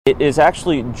It is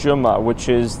actually Jummah, which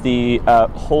is the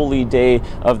holy day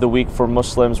of the week for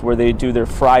Muslims, where they do their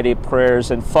Friday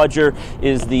prayers, and Fajr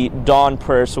is the dawn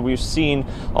prayer. So we've seen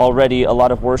already a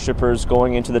lot of worshippers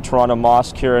going into the Toronto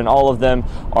Mosque here, and all of them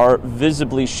are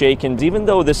visibly shaken. Even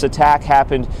though this attack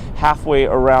happened halfway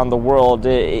around the world,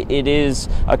 it is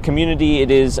a community,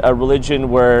 it is a religion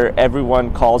where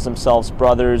everyone calls themselves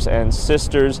brothers and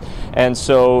sisters, and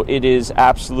so it is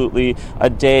absolutely a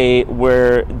day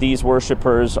where these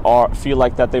worshippers feel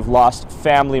like that they've lost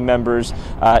family members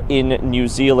in New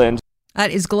Zealand.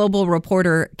 That is global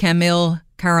reporter Camille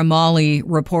Karamali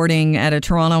reporting at a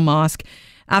Toronto mosque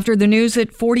after the news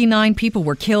that 49 people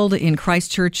were killed in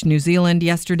Christchurch, New Zealand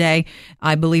yesterday.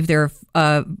 I believe there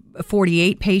are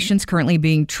 48 patients currently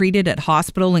being treated at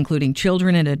hospital, including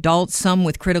children and adults, some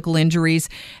with critical injuries,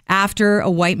 after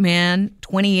a white man,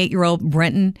 28-year-old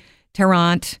Brenton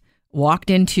Tarrant, walked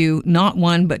into not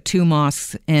one but two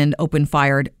mosques and opened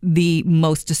fired. The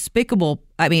most despicable,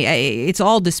 it's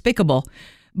all despicable,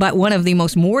 but one of the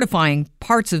most mortifying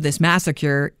parts of this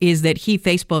massacre is that he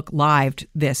Facebook lived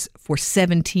this for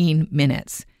 17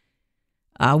 minutes.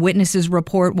 Witnesses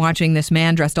report watching this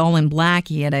man dressed all in black.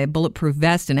 He had a bulletproof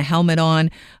vest and a helmet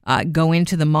on, go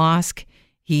into the mosque.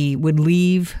 He would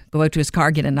leave, go out to his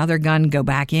car, get another gun, go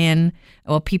back in.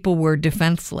 Well, people were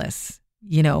defenseless,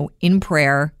 in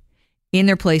prayer, in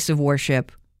their place of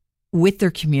worship, with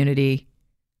their community,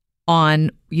 on,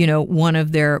 one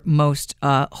of their most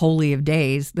holy of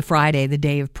days, the Friday, the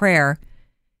day of prayer.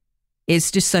 It's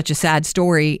just such a sad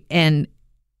story. And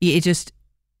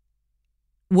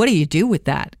what do you do with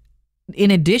that? In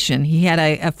addition, he had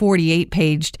a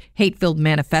 48-paged hate-filled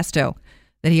manifesto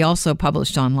that he also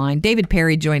published online. David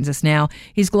Perry joins us now.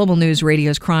 He's Global News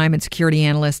Radio's crime and security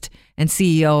analyst and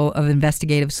CEO of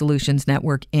Investigative Solutions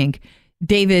Network, Inc.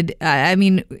 David,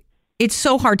 it's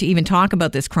so hard to even talk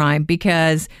about this crime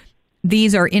because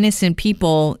these are innocent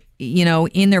people,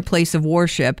 in their place of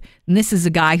worship. And this is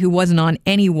a guy who wasn't on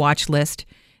any watch list.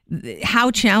 How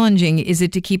challenging is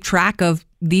it to keep track of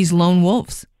these lone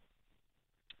wolves?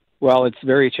 Well, it's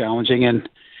very challenging. And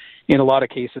in a lot of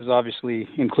cases, obviously,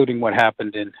 including what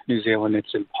happened in New Zealand,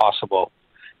 it's impossible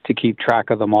to keep track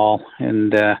of them all.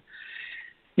 And,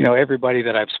 everybody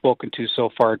that I've spoken to so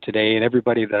far today and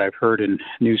everybody that I've heard in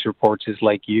news reports is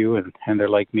like you and they're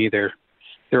like me. They're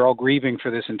all grieving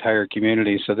for this entire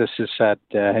community. So this has had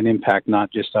an impact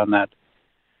not just on that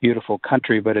beautiful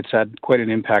country, but it's had quite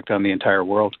an impact on the entire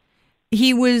world.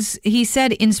 He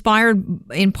said, inspired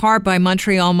in part by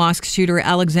Montreal mosque shooter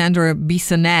Alexandre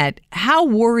Bissonnette. How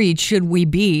worried should we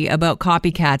be about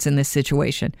copycats in this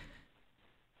situation?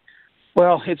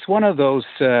 Well, it's one of those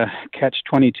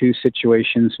catch-22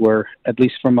 situations where, at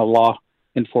least from a law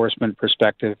enforcement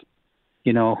perspective,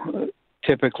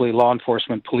 typically law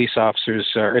enforcement, police officers,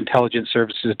 or intelligence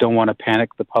services don't want to panic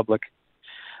the public.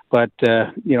 But,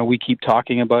 we keep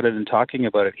talking about it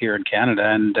here in Canada,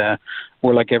 and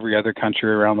we're like every other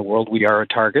country around the world. We are a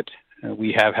target.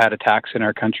 We have had attacks in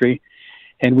our country,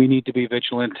 and we need to be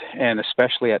vigilant, and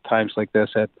especially at times like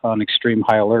this, on extreme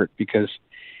high alert, because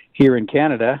here in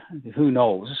Canada, who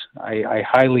knows? I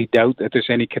highly doubt that there's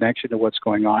any connection to what's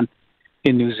going on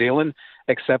in New Zealand,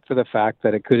 except for the fact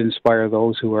that it could inspire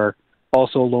those who are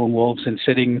also lone wolves and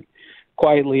sitting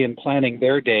quietly and planning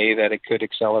their day, that it could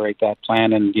accelerate that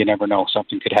plan. And you never know,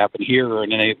 something could happen here or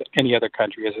in any other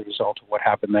country as a result of what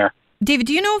happened there. David,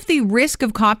 do you know if the risk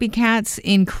of copycats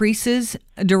increases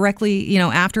directly,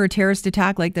 after a terrorist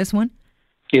attack like this one?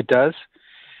 It does.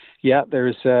 Yeah,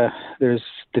 there's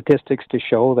statistics to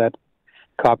show that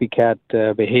copycat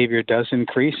behavior does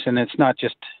increase, and it's not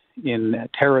just in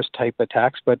terrorist type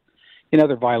attacks, but in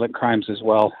other violent crimes as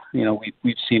well.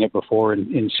 We've seen it before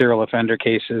in serial offender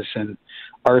cases and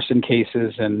arson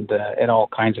cases and all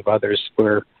kinds of others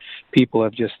where people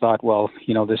have just thought, well,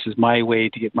 this is my way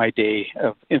to get my day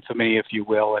of infamy, if you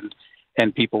will,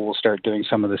 and people will start doing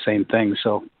some of the same things.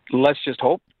 So let's just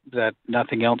hope that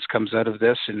nothing else comes out of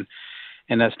this, and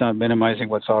that's not minimizing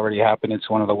what's already happened. It's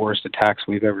one of the worst attacks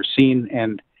we've ever seen,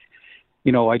 and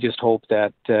I just hope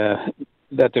that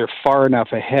they're far enough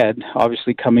ahead,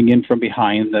 obviously coming in from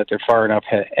behind, that they're far enough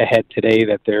ahead today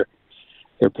that they're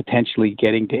potentially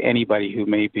getting to anybody who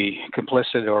may be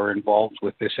complicit or involved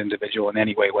with this individual in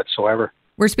any way whatsoever.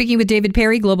 We're speaking with David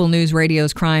Perry, Global News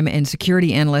Radio's crime and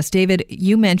security analyst. David,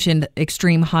 you mentioned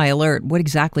extreme high alert. What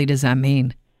exactly does that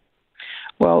mean?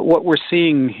 Well, what we're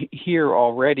seeing here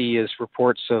already is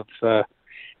reports of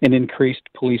an increased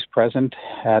police presence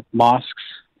at mosques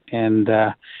and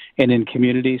in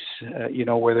communities,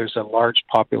 where there's a large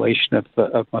population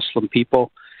of Muslim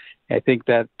people. I think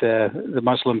that the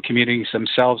Muslim communities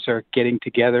themselves are getting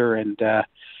together and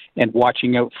and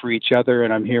watching out for each other.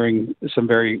 And I'm hearing some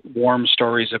very warm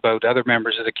stories about other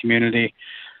members of the community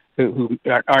who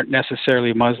aren't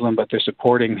necessarily Muslim, but they're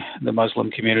supporting the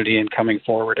Muslim community and coming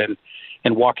forward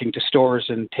and walking to stores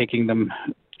and taking them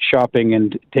shopping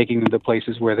and taking them to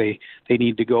places where they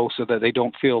need to go so that they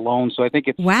don't feel alone. So I think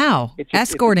it's... Wow.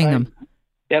 Escorting them.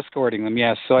 Escorting them,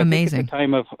 yes. So Amazing. I think it's a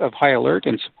time of high alert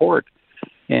and support.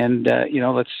 And,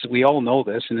 we all know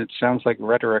this, and it sounds like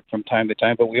rhetoric from time to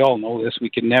time, but we all know this. We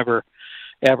can never,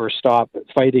 ever stop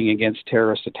fighting against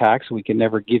terrorist attacks. We can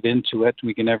never give in to it.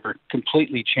 We can never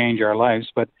completely change our lives.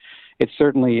 But it's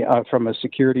certainly, from a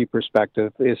security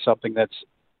perspective, is something that's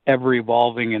ever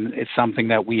evolving, and it's something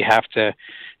that we have to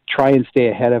try and stay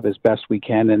ahead of as best we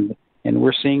can. And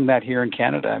we're seeing that here in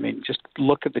Canada. I mean, just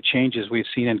look at the changes we've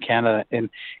seen in Canada, and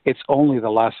it's only the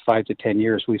last 5 to 10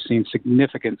 years we've seen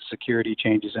significant security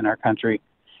changes in our country.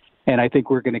 And I think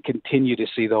we're going to continue to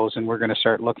see those, and we're going to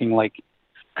start looking like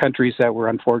countries that were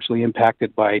unfortunately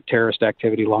impacted by terrorist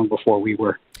activity long before we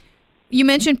were. You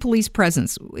mentioned police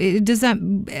presence. Does that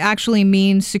actually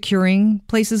mean securing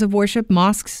places of worship,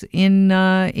 mosques in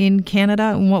Canada?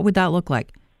 And what would that look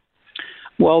like?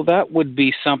 Well, that would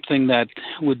be something that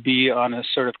would be on a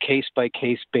sort of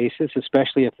case-by-case basis,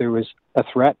 especially if there was a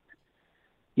threat,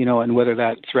 and whether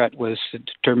that threat was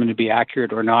determined to be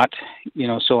accurate or not.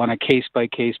 So on a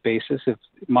case-by-case basis, if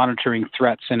monitoring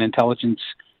threats and intelligence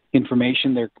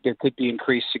information, there could be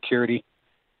increased security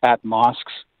at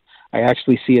mosques. I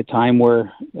actually see a time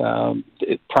where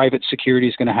private security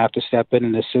is going to have to step in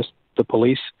and assist the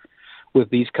police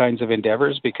with these kinds of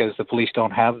endeavors because the police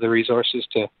don't have the resources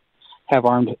to have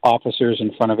armed officers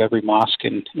in front of every mosque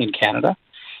in Canada.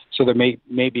 So there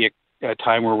may be a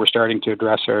time where we're starting to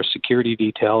address our security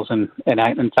details and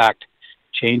in fact,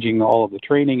 changing all of the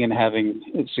training and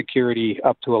having security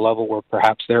up to a level where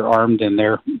perhaps they're armed and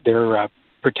they're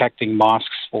protecting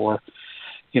mosques for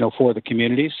the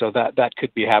community. So that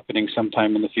could be happening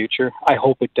sometime in the future. I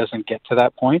hope it doesn't get to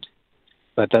that point,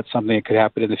 but that's something that could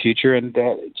happen in the future. And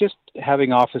just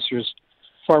having officers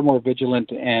far more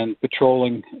vigilant and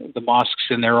patrolling the mosques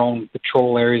in their own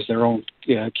patrol areas, their own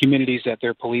communities that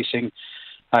they're policing.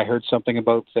 I heard something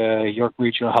about the York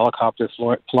Regional Helicopter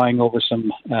flying over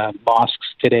some mosques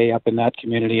today up in that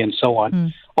community and so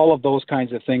on. All of those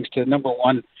kinds of things to, number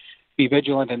one, be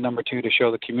vigilant, and number two, to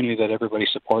show the community that everybody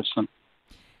supports them.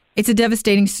 It's a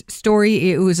devastating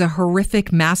story. It was a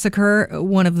horrific massacre.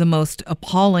 One of the most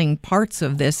appalling parts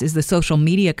of this is the social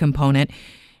media component.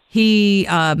 He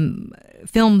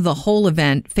filmed the whole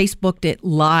event, Facebooked it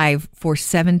live for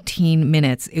 17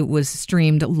 minutes. It was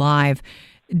streamed live.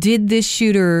 Did this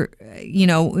shooter,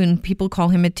 and people call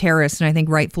him a terrorist, and I think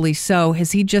rightfully so,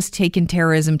 has he just taken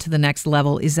terrorism to the next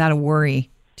level? Is that a worry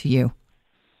to you?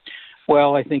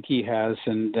 Well, I think he has.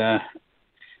 And,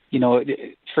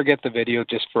 forget the video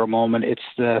just for a moment.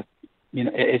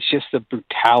 It's just the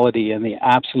brutality and the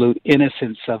absolute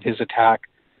innocence of his attack.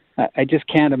 I just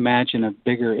can't imagine a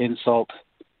bigger insult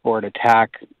or an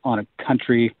attack on a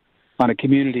country, on a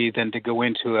community, than to go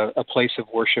into a place of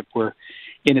worship where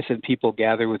innocent people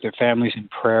gather with their families in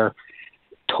prayer,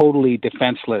 totally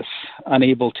defenseless,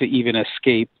 unable to even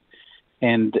escape.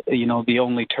 And, the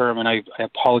only term, and I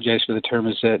apologize for the term,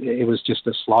 is that it was just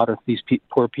a slaughter. These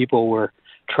poor people were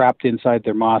trapped inside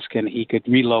their mosque, and he could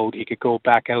reload. He could go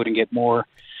back out and get more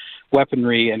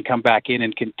weaponry and come back in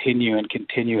and continue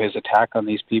his attack on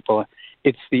these people.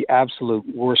 It's the absolute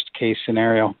worst case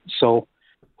scenario. So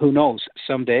who knows,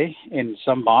 someday in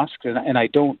some mosques, and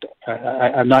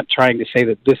I'm not trying to say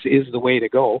that this is the way to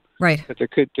go, right? But there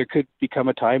could become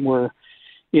a time where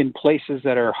in places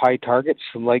that are high targets,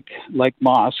 like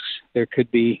mosques, there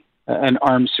could be an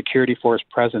armed security force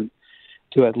present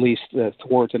to at least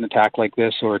thwart an attack like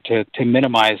this, or to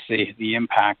minimize the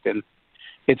impact. And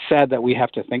it's sad that we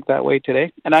have to think that way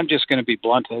today. And I'm just going to be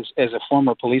blunt, as a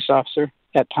former police officer,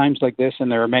 at times like this, and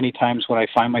there are many times when I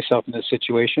find myself in this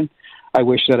situation, I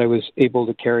wish that I was able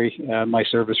to carry my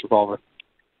service revolver,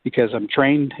 because I'm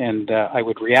trained and I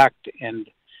would react, and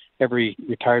every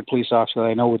retired police officer that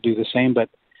I know would do the same. But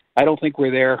I don't think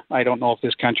we're there. I don't know if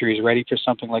this country is ready for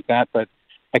something like that, but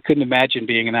I couldn't imagine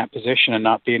being in that position and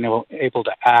not being able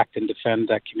to act and defend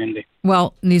that community.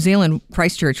 Well, New Zealand,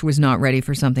 Christchurch was not ready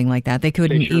for something like that. They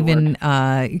couldn't even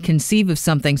conceive of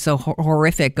something so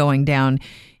horrific going down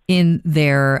in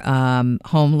their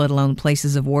home, let alone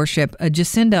places of worship.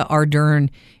 Jacinda Ardern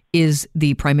is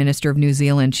the Prime Minister of New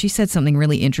Zealand. She said something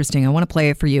really interesting. I want to play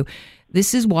it for you.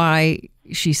 This is why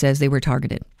she says they were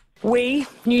targeted. We,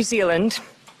 New Zealand,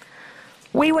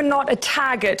 we were not a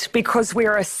target because we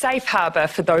are a safe harbour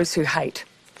for those who hate.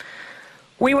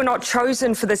 We were not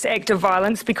chosen for this act of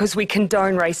violence because we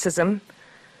condone racism.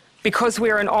 because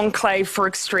we're an enclave for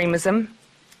extremism.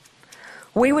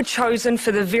 We were chosen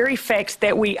for the very fact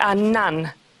that we are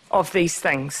none of these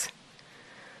things,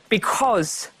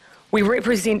 because we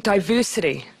represent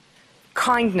diversity,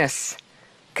 kindness,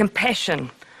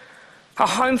 compassion, a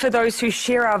home for those who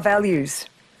share our values,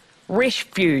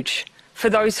 refuge for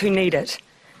those who need it.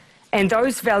 And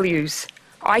those values,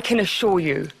 I can assure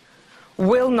you,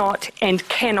 will not and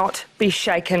cannot be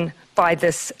shaken by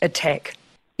this attack.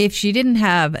 If she didn't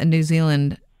have a New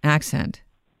Zealand accent,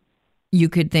 you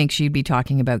could think she'd be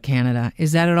talking about Canada.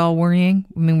 Is that at all worrying?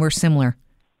 I mean, we're similar.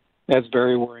 That's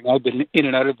very worrying. I've been in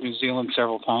and out of New Zealand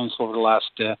several times over the last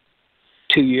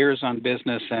 2 years on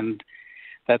business, and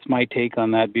that's my take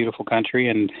on that beautiful country.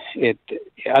 And it,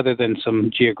 other than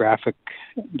some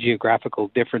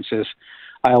geographical differences,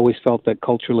 I always felt that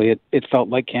culturally it felt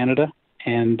like Canada,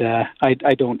 and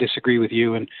I don't disagree with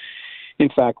you. And in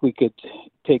fact, we could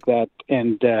take that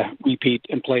and repeat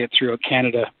and play it throughout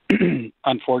Canada.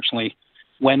 Unfortunately,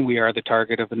 when we are the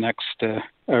target of the next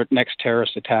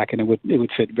terrorist attack, and it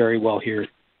would fit very well here.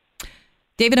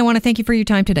 David, I want to thank you for your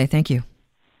time today. Thank you.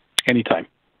 Anytime.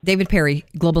 David Perry,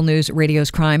 Global News Radio's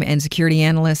crime and security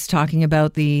analyst, talking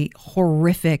about the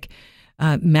horrific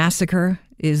massacre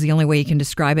is the only way you can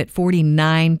describe it.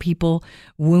 49 people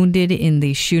wounded in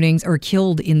the shootings, or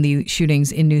killed in the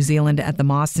shootings in New Zealand at the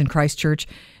mosques in Christchurch,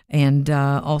 and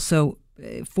also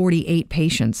 48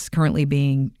 patients currently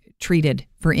being treated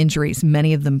for injuries,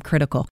 many of them critical.